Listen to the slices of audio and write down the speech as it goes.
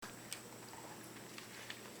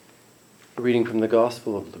A reading from the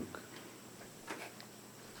Gospel of Luke.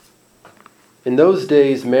 In those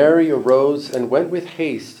days Mary arose and went with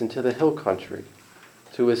haste into the hill country,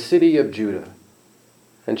 to a city of Judah.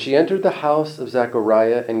 And she entered the house of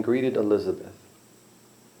Zechariah and greeted Elizabeth.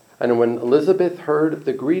 And when Elizabeth heard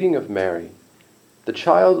the greeting of Mary, the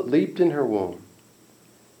child leaped in her womb.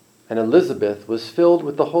 And Elizabeth was filled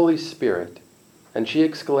with the Holy Spirit, and she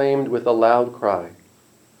exclaimed with a loud cry,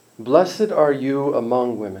 "Blessed are you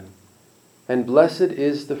among women, and blessed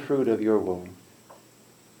is the fruit of your womb.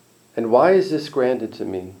 And why is this granted to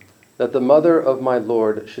me, that the mother of my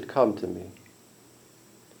Lord should come to me?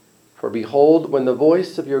 For behold, when the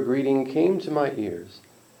voice of your greeting came to my ears,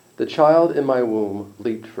 the child in my womb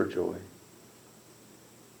leaped for joy.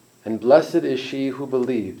 And blessed is she who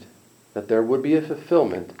believed that there would be a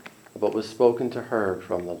fulfillment of what was spoken to her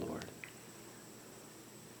from the Lord."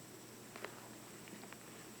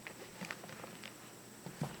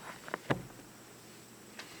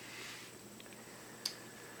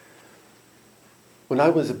 When I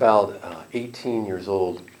was about 18 years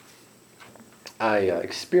old, I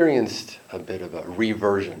experienced a bit of a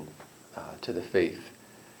reversion to the faith.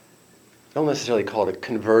 I don't necessarily call it a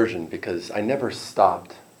conversion because I never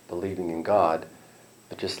stopped believing in God,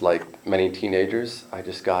 but just like many teenagers, I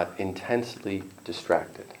just got intensely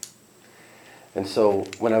distracted. And so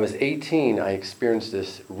when I was 18, I experienced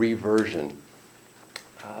this reversion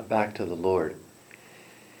back to the Lord.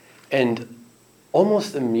 And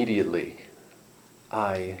almost immediately,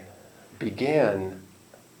 I began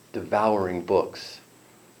devouring books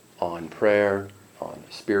on prayer, on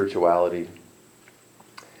spirituality,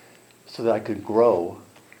 so that I could grow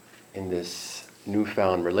in this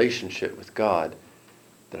newfound relationship with God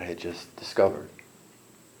that I had just discovered.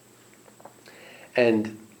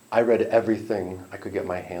 And I read everything I could get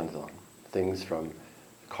my hands on. Things from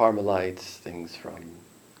Carmelites, things from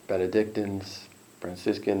Benedictines,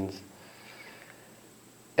 Franciscans.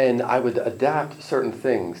 And I would adapt certain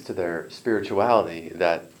things to their spirituality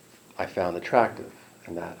that I found attractive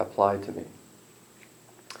and that applied to me.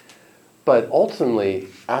 But ultimately,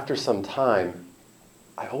 after some time,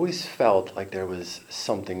 I always felt like there was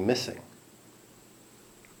something missing.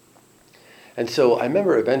 And so I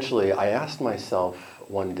remember eventually I asked myself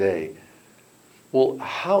one day, well,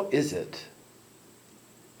 how is it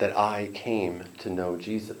that I came to know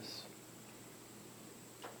Jesus?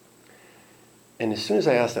 And as soon as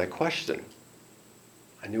I asked that question,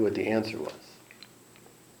 I knew what the answer was.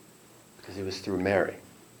 Because it was through Mary.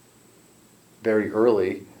 Very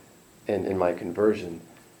early in my conversion,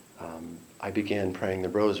 I began praying the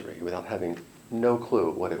rosary without having no clue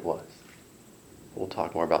what it was. We'll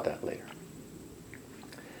talk more about that later.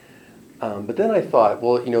 But then I thought,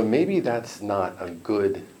 well, maybe that's not a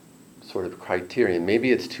good sort of criterion.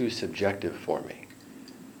 Maybe it's too subjective for me.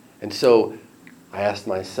 And so I asked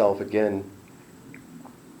myself again,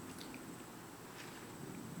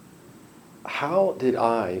 how did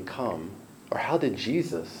I come, or how did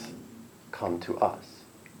Jesus come to us?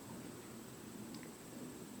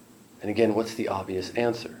 And again, what's the obvious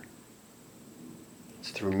answer?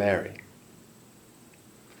 It's through Mary.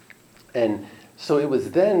 And so it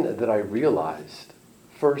was then that I realized,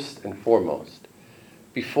 first and foremost,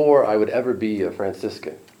 before I would ever be a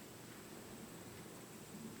Franciscan,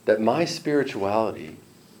 that my spirituality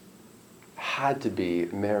had to be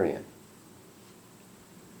Marian.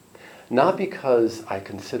 Not because I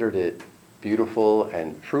considered it beautiful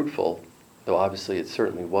and fruitful, though obviously it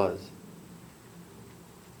certainly was,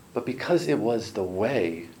 but because it was the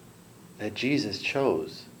way that Jesus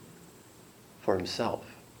chose for himself.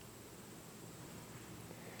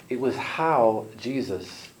 It was how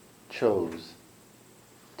Jesus chose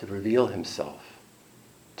to reveal himself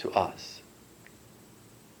to us.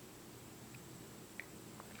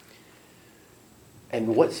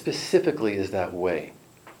 And what specifically is that way?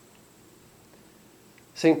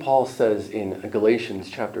 St. Paul says in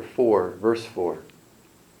Galatians chapter 4, verse 4,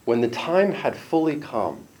 "When the time had fully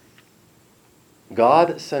come,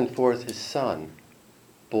 God sent forth his Son,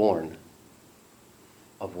 born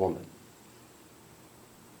of woman."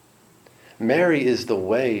 Mary is the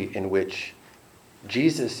way in which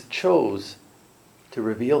Jesus chose to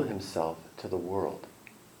reveal himself to the world.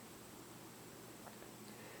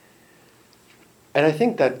 And I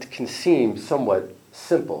think that can seem somewhat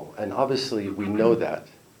simple, and obviously we know that.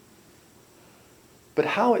 But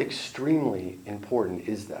how extremely important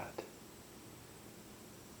is that?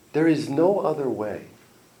 There is no other way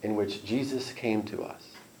in which Jesus came to us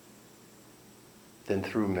than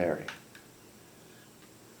through Mary.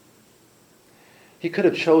 He could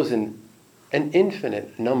have chosen an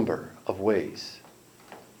infinite number of ways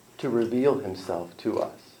to reveal himself to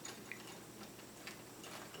us.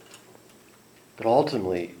 but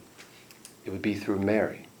ultimately it would be through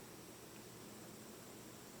Mary.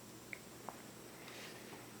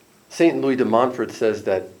 St. Louis de Montfort says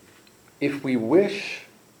that if we wish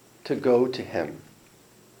to go to him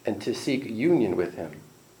and to seek union with him,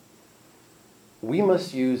 we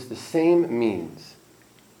must use the same means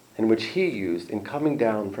in which he used in coming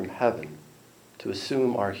down from heaven to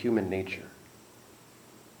assume our human nature.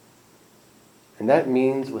 And that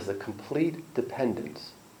means was a complete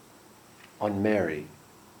dependence on Mary,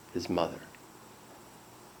 his mother.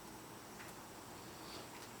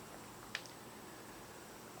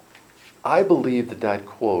 I believe that that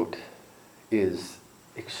quote is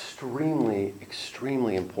extremely,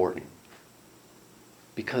 extremely important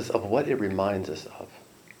because of what it reminds us of.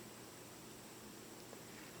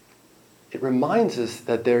 It reminds us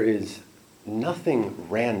that there is nothing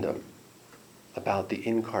random about the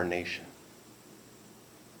incarnation.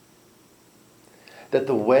 That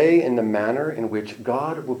the way and the manner in which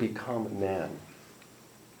God will become man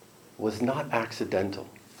was not accidental.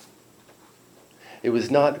 It was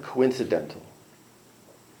not coincidental.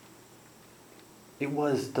 It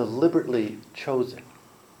was deliberately chosen.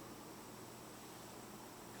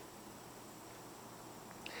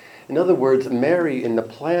 In other words, Mary, in the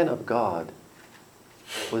plan of God,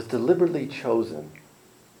 was deliberately chosen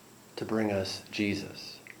to bring us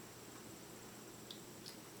Jesus.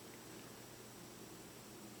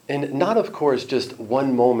 And not, of course, just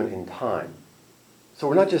one moment in time. So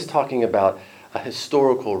we're not just talking about a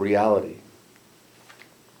historical reality,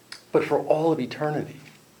 but for all of eternity.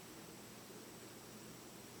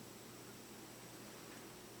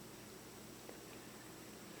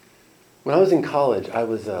 When I was in college,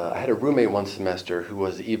 I had a roommate one semester who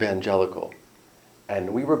was evangelical.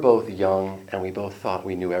 And we were both young, and we both thought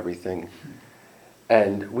we knew everything.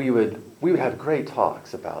 And we would have great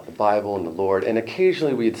talks about the Bible and the Lord, and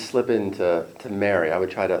occasionally we'd slip into Mary. I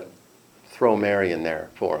would try to throw Mary in there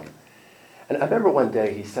for him. And I remember one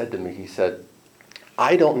day he said to me,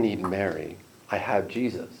 I don't need Mary, I have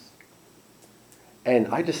Jesus. And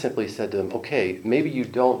I just simply said to him, okay, maybe you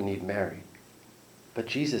don't need Mary, but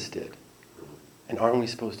Jesus did. And aren't we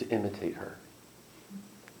supposed to imitate her?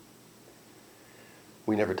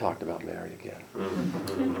 We never talked about Mary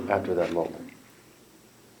again after that moment.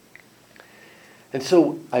 And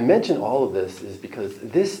so I mention all of this is because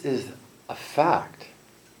this is a fact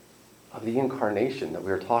of the incarnation that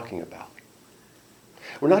we're talking about.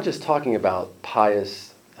 We're not just talking about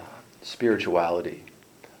pious spirituality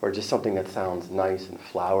or just something that sounds nice and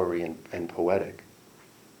flowery and poetic.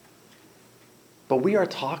 But we are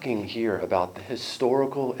talking here about the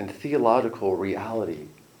historical and theological reality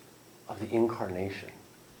of the incarnation.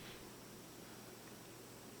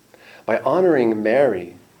 By honoring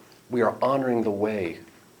Mary, we are honoring the way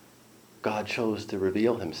God chose to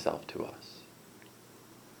reveal himself to us.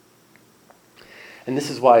 And this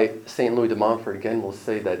is why St. Louis de Montfort again will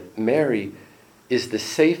say that Mary is the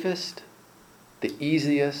safest, the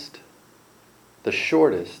easiest, the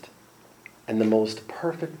shortest, and the most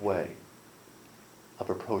perfect way of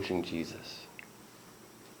approaching Jesus.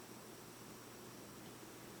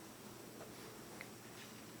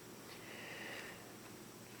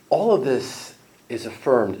 All of this is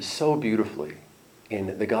affirmed so beautifully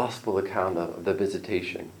in the gospel account of the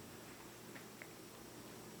visitation.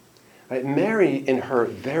 Right? Mary, in her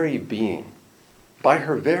very being, by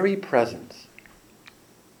her very presence,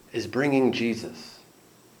 is bringing Jesus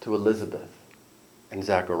to Elizabeth and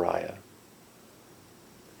Zechariah.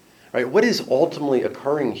 Right? What is ultimately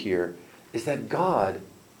occurring here is that God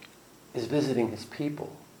is visiting his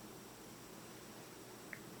people.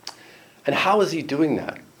 And how is he doing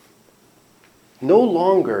that? No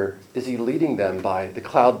longer is he leading them by the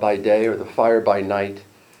cloud by day or the fire by night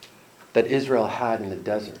that Israel had in the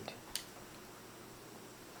desert.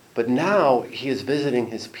 But now he is visiting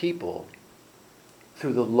his people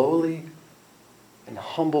through the lowly and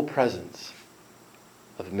humble presence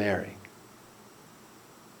of Mary.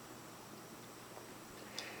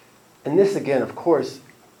 And this, again, of course,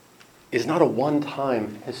 is not a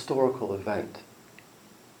one-time historical event.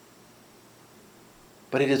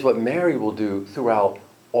 But it is what Mary will do throughout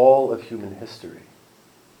all of human history.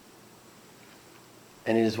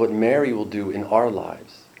 And it is what Mary will do in our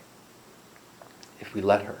lives if we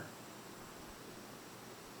let her.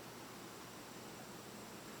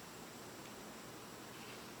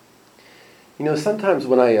 You know, sometimes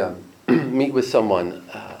when I meet with someone,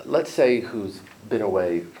 let's say who's been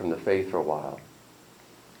away from the faith for a while,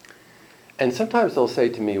 and sometimes they'll say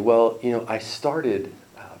to me, well, you know, I started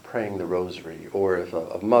praying the rosary, or if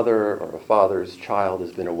a mother or a father's child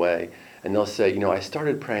has been away, and they'll say, you know, I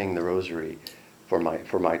started praying the rosary for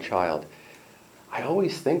my child, I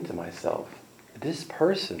always think to myself, this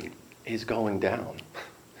person is going down.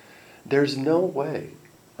 There's no way,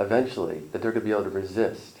 eventually, that they're going to be able to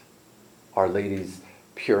resist Our Lady's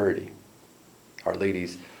purity, Our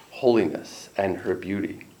Lady's holiness, and her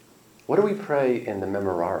beauty. What do we pray in the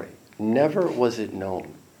Memorare? Never was it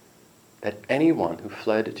known that anyone who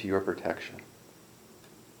fled to your protection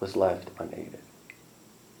was left unaided.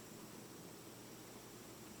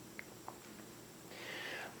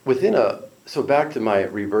 So back to my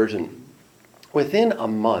reversion. Within a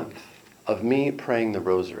month of me praying the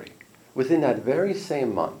rosary, within that very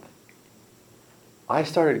same month, I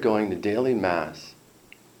started going to daily Mass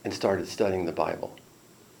and started studying the Bible.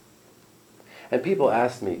 And people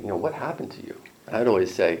ask me, what happened to you? And I'd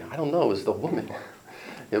always say, I don't know, it was the woman.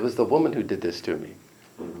 It was the woman who did this to me.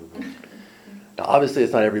 Now, obviously,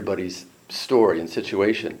 it's not everybody's story and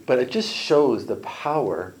situation, but it just shows the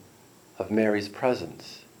power of Mary's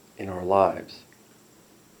presence in our lives.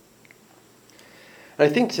 And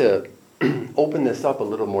I think to open this up a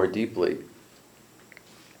little more deeply,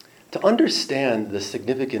 to understand the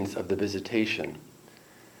significance of the visitation,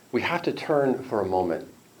 we have to turn for a moment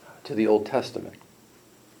to the Old Testament.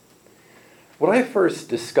 When I first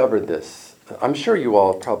discovered this, I'm sure you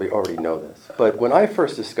all probably already know this, but when I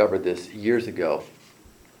first discovered this years ago,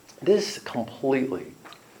 this completely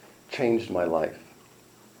changed my life.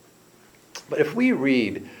 But if we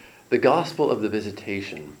read the Gospel of the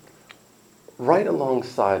Visitation right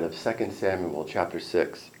alongside of 2 Samuel chapter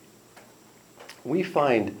 6, we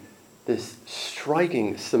find this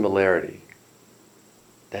striking similarity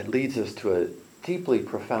that leads us to a deeply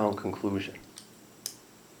profound conclusion.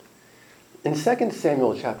 In 2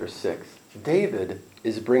 Samuel chapter 6, David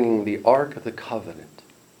is bringing the Ark of the Covenant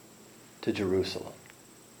to Jerusalem.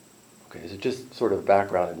 Okay, so just sort of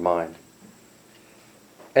background in mind.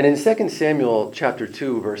 And in 2 Samuel chapter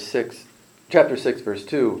 6, verse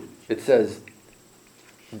 2, it says,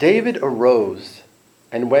 David arose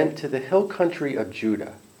and went to the hill country of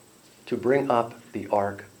Judah to bring up the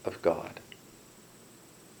Ark of God.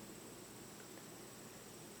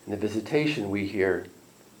 In the visitation we hear,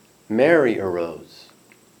 Mary arose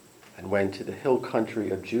and went to the hill country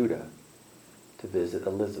of Judah to visit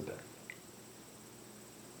Elizabeth.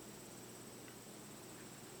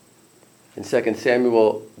 In 2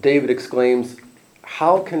 Samuel, David exclaims,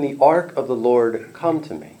 how can the ark of the Lord come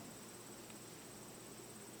to me?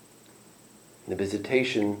 In the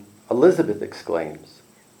visitation, Elizabeth exclaims,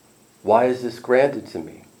 why is this granted to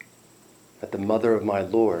me, that the mother of my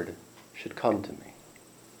Lord should come to me?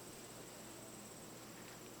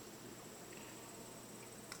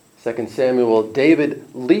 2 Samuel, David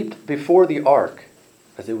leaped before the ark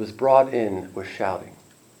as it was brought in with shouting.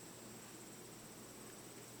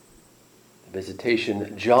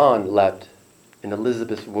 Visitation, John leapt in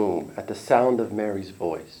Elizabeth's womb at the sound of Mary's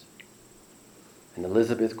voice, and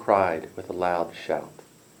Elizabeth cried with a loud shout.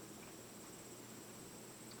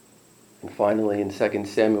 And finally, in 2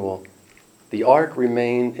 Samuel, the ark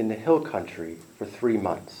remained in the hill country for 3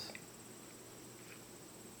 months.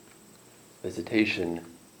 Visitation,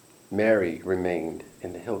 Mary remained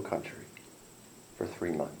in the hill country for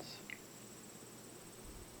 3 months.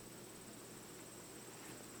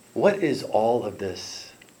 What is all of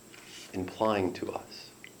this implying to us?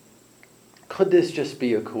 Could this just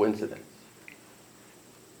be a coincidence?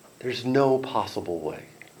 There's no possible way.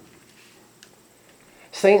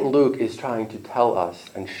 St. Luke is trying to tell us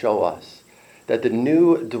and show us that the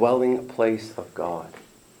new dwelling place of God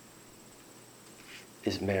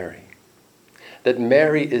is Mary. That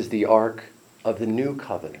Mary is the ark of the new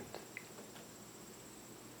covenant.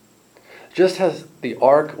 Just as the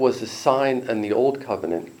ark was a sign in the old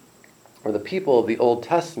covenant, or the people of the Old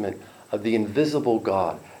Testament, of the invisible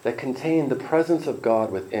God that contained the presence of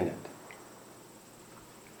God within it.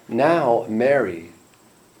 Now Mary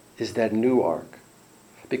is that new ark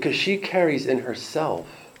because she carries in herself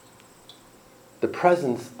the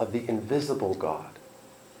presence of the invisible God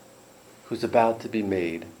who's about to be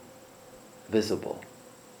made visible.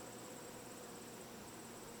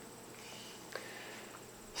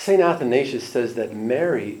 St. Athanasius says that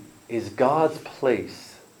Mary is God's place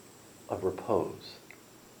of repose.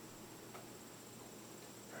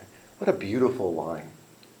 What a beautiful line.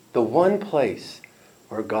 The one place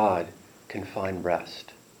where God can find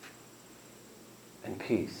rest and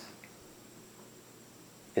peace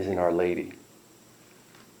is in Our Lady.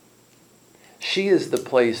 She is the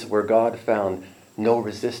place where God found no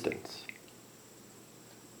resistance,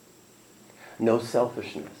 no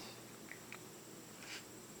selfishness,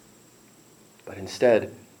 but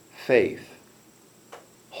instead faith,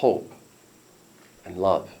 hope, and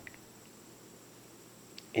love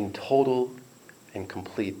in total in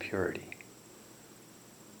complete purity.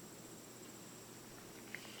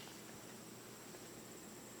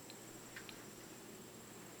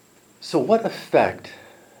 So what effect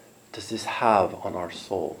does this have on our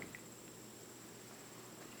soul?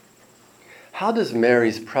 How does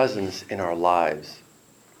Mary's presence in our lives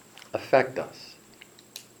affect us?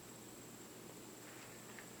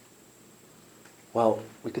 Well,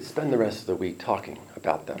 we could spend the rest of the week talking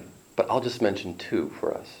about them, but I'll just mention two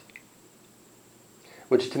for us,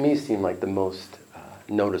 which to me seem like the most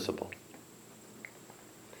noticeable.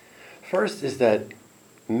 First is that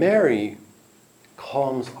Mary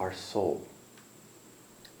calms our soul.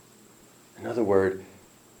 In other words,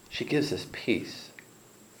 she gives us peace.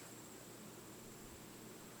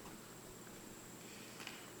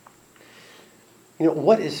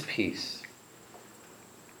 What is peace?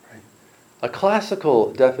 Right? A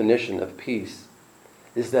classical definition of peace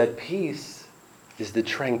is that peace is the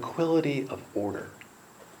tranquility of order.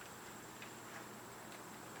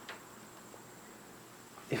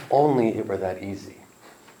 If only it were that easy.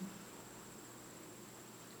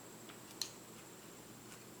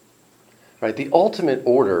 Right? The ultimate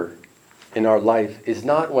order in our life is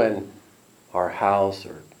not when our house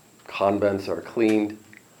or convents are cleaned,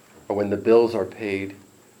 or when the bills are paid,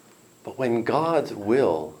 but when God's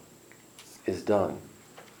will is done.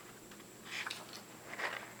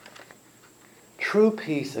 True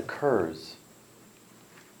peace occurs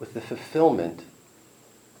with the fulfillment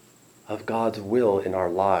of God's will in our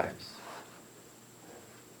lives.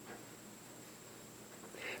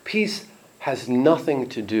 Peace has nothing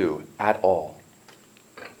to do at all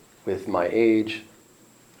with my age,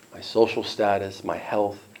 my social status, my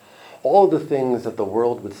health, all the things that the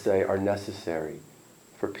world would say are necessary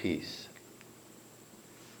for peace.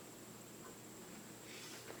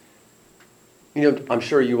 I'm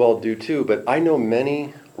sure you all do too, but I know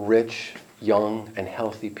many rich, young, and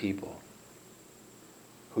healthy people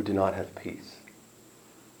who do not have peace,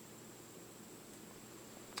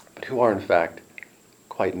 but who are in fact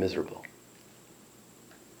quite miserable.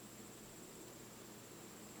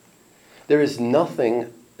 There is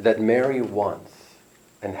nothing that Mary wants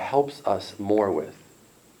and helps us more with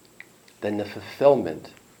than the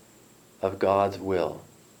fulfillment of God's will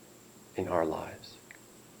in our lives.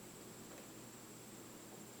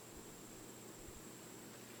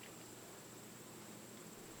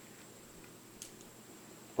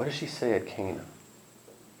 What does she say at Cana?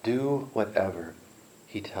 Do whatever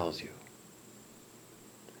he tells you.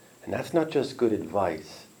 And that's not just good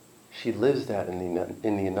advice. She lives that in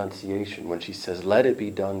the Annunciation when she says, "Let it be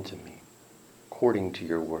done to me according to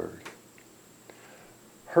your word."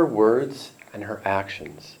 Her words and her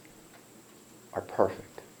actions are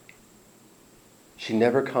perfect. She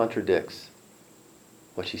never contradicts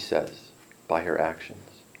what she says by her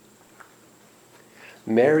actions.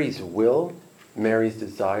 Mary's will, Mary's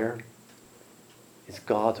desire, is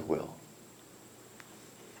God's will.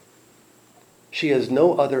 She has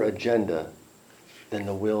no other agenda than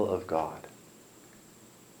the will of God.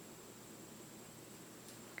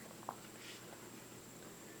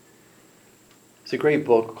 It's a great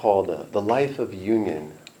book called The Life of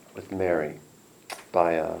Union with Mary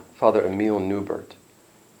by Father Emile Neubert.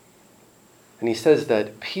 And he says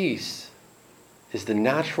that peace is the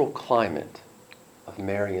natural climate of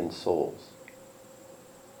Marian souls.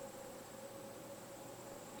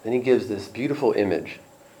 Then he gives this beautiful image.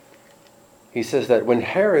 He says that when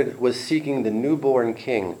Herod was seeking the newborn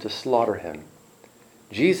king to slaughter him,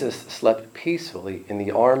 Jesus slept peacefully in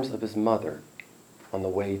the arms of his mother on the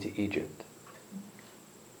way to Egypt.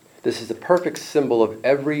 This is a perfect symbol of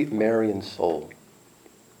every Marian soul.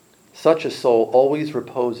 Such a soul always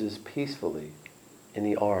reposes peacefully in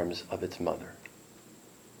the arms of its mother.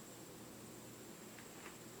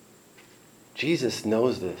 Jesus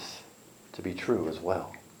knows this to be true as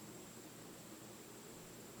well.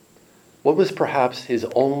 What was perhaps his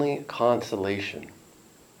only consolation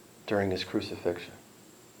during his crucifixion?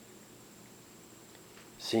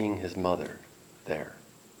 Seeing his mother there.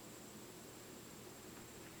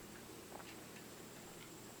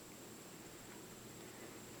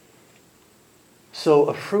 So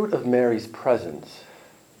a fruit of Mary's presence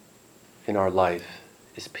in our life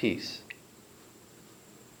is peace.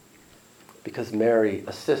 Because Mary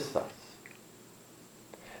assists us.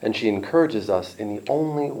 And she encourages us in the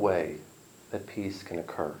only way that peace can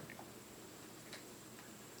occur.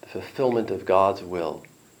 The fulfillment of God's will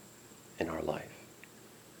in our life.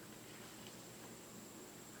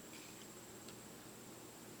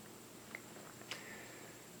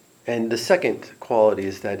 And the second quality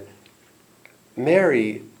is that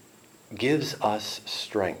Mary gives us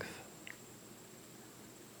strength.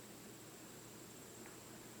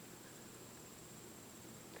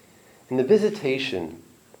 In the visitation,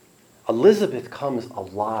 Elizabeth comes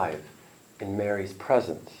alive in Mary's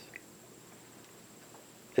presence.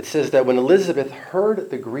 It says that when Elizabeth heard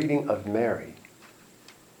the greeting of Mary,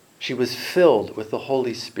 she was filled with the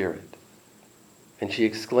Holy Spirit, and she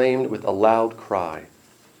exclaimed with a loud cry,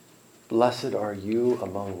 "Blessed are you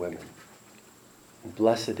among women, and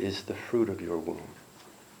blessed is the fruit of your womb."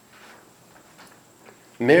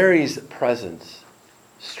 Mary's presence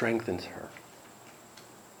strengthens her.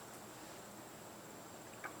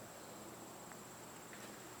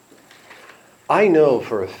 I know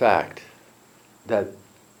for a fact that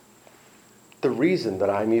the reason that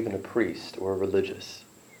I'm even a priest or a religious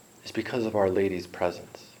is because of Our Lady's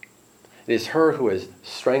presence. It is her who has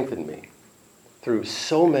strengthened me through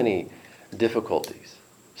so many difficulties,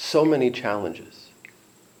 so many challenges.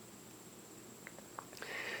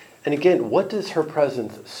 And again, what does her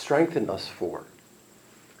presence strengthen us for?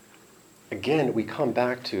 Again, we come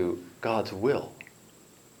back to God's will.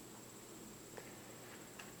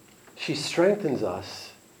 She strengthens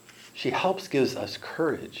us. She helps gives us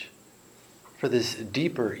courage for this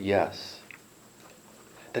deeper yes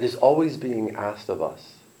that is always being asked of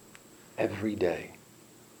us every day.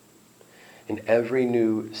 In every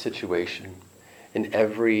new situation, in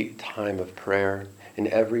every time of prayer, in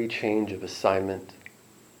every change of assignment,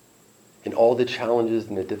 in all the challenges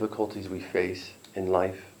and the difficulties we face in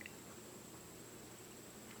life.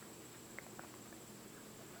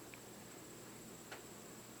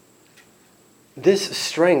 This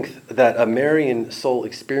strength that a Marian soul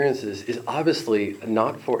experiences is obviously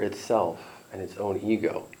not for itself and its own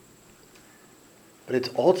ego, but it's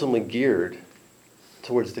ultimately geared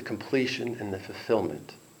towards the completion and the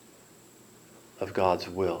fulfillment of God's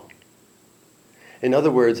will. In other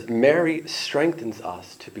words, Mary strengthens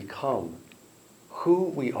us to become who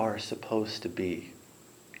we are supposed to be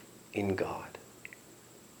in God.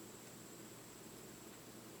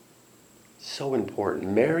 So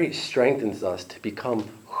important. Mary strengthens us to become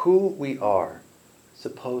who we are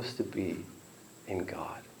supposed to be in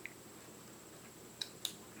God.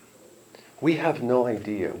 We have no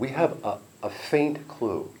idea. We have a faint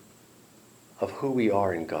clue of who we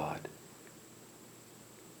are in God.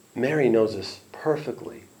 Mary knows us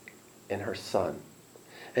perfectly in her Son.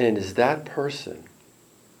 And it is that person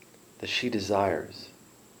that she desires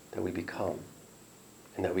that we become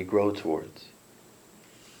and that we grow towards.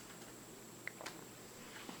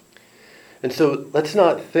 And so let's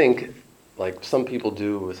not think, like some people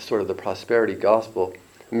do with sort of the prosperity gospel,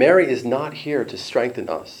 Mary is not here to strengthen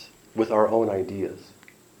us with our own ideas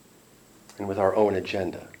and with our own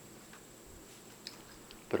agenda,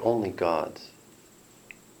 but only God's.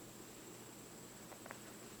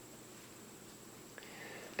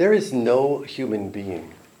 There is no human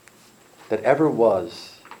being that ever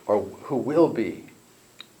was or who will be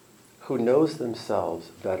who knows themselves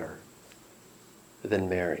better than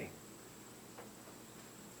Mary.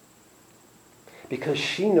 Because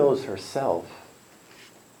she knows herself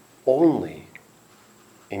only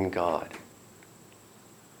in God.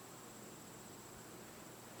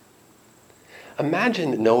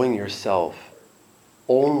 Imagine knowing yourself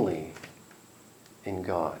only in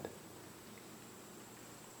God.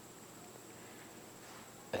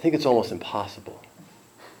 I think it's almost impossible.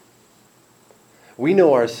 We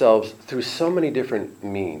know ourselves through so many different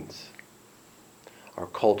means. Our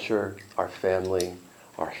culture, our family,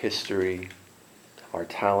 our history, our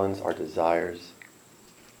talents, our desires.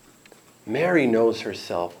 Mary knows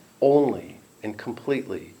herself only and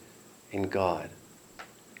completely in God.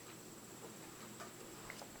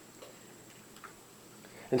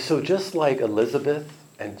 And so just like Elizabeth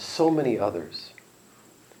and so many others,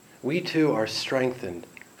 we too are strengthened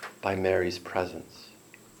by Mary's presence.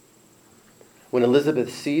 When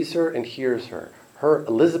Elizabeth sees her and hears her,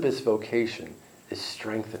 Elizabeth's vocation is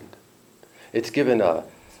strengthened. It's given a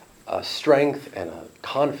strength and a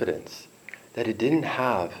confidence that it didn't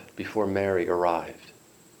have before Mary arrived.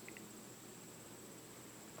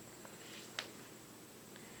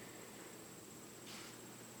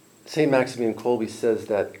 St. Maximilian Kolbe says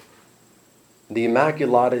that the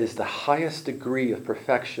Immaculata is the highest degree of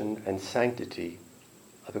perfection and sanctity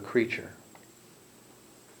of a creature.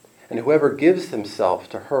 And whoever gives himself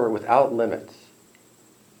to her without limits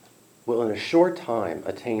will in a short time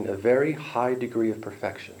attain a very high degree of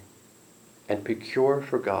perfection and procure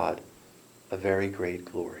for God a very great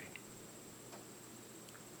glory.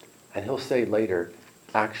 And he'll say later,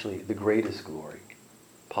 actually the greatest glory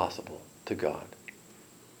possible to God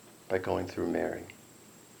by going through Mary.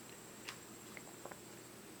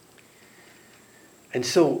 And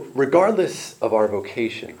so regardless of our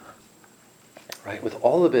vocation, right, with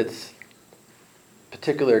all of its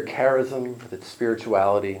particular charism, with its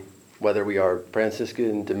spirituality, whether we are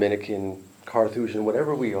Franciscan, Dominican, Carthusian,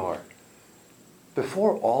 whatever we are,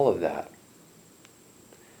 before all of that,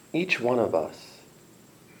 each one of us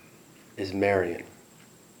is Marian.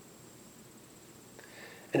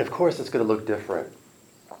 And of course it's going to look different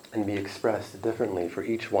and be expressed differently for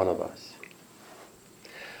each one of us.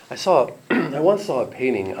 I once saw a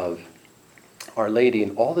painting of Our Lady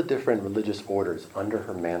in all the different religious orders under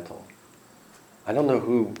her mantle. I don't know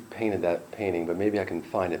who painted that painting, but maybe I can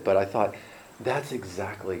find it. But I thought, that's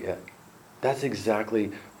exactly it. That's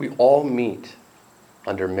exactly, we all meet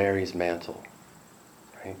under Mary's mantle.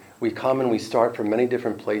 Right? We come and we start from many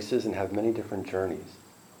different places and have many different journeys.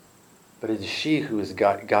 But it is she who is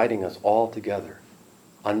guiding us all together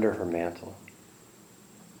under her mantle.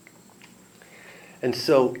 And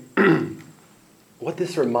so, what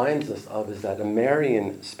this reminds us of is that a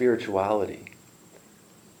Marian spirituality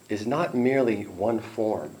is not merely one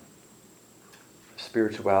form of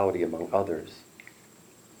spirituality among others,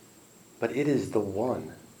 but it is the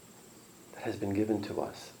one that has been given to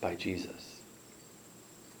us by Jesus.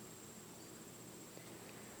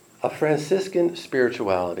 A Franciscan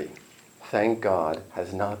spirituality, thank God,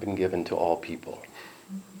 has not been given to all people.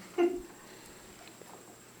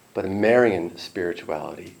 But a Marian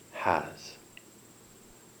spirituality has.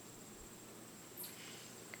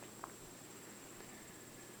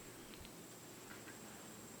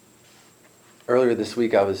 Earlier this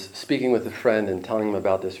week, I was speaking with a friend and telling him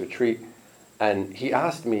about this retreat, and he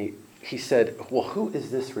asked me, he said, well, who is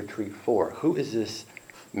this retreat for? Who is this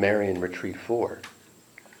Marian retreat for?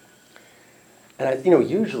 And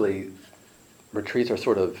usually retreats are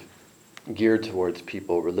sort of geared towards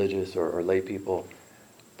people, religious or lay people.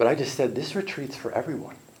 But I just said, this retreat's for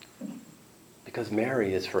everyone. Because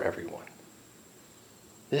Mary is for everyone.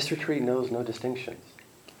 This retreat knows no distinctions.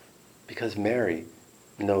 Because Mary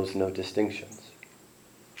knows no distinctions.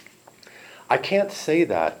 I can't say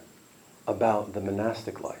that about the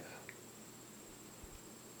monastic life.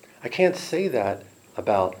 I can't say that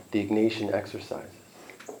about the Ignatian exercises.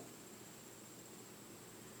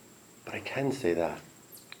 But I can say that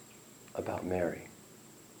about Mary.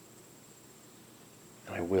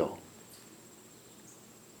 And I will.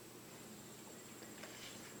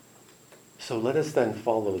 So let us then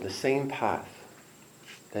follow the same path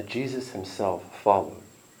that Jesus himself followed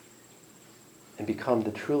and become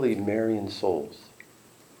the truly Marian souls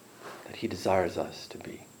that he desires us to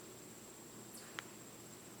be.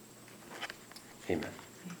 Amen.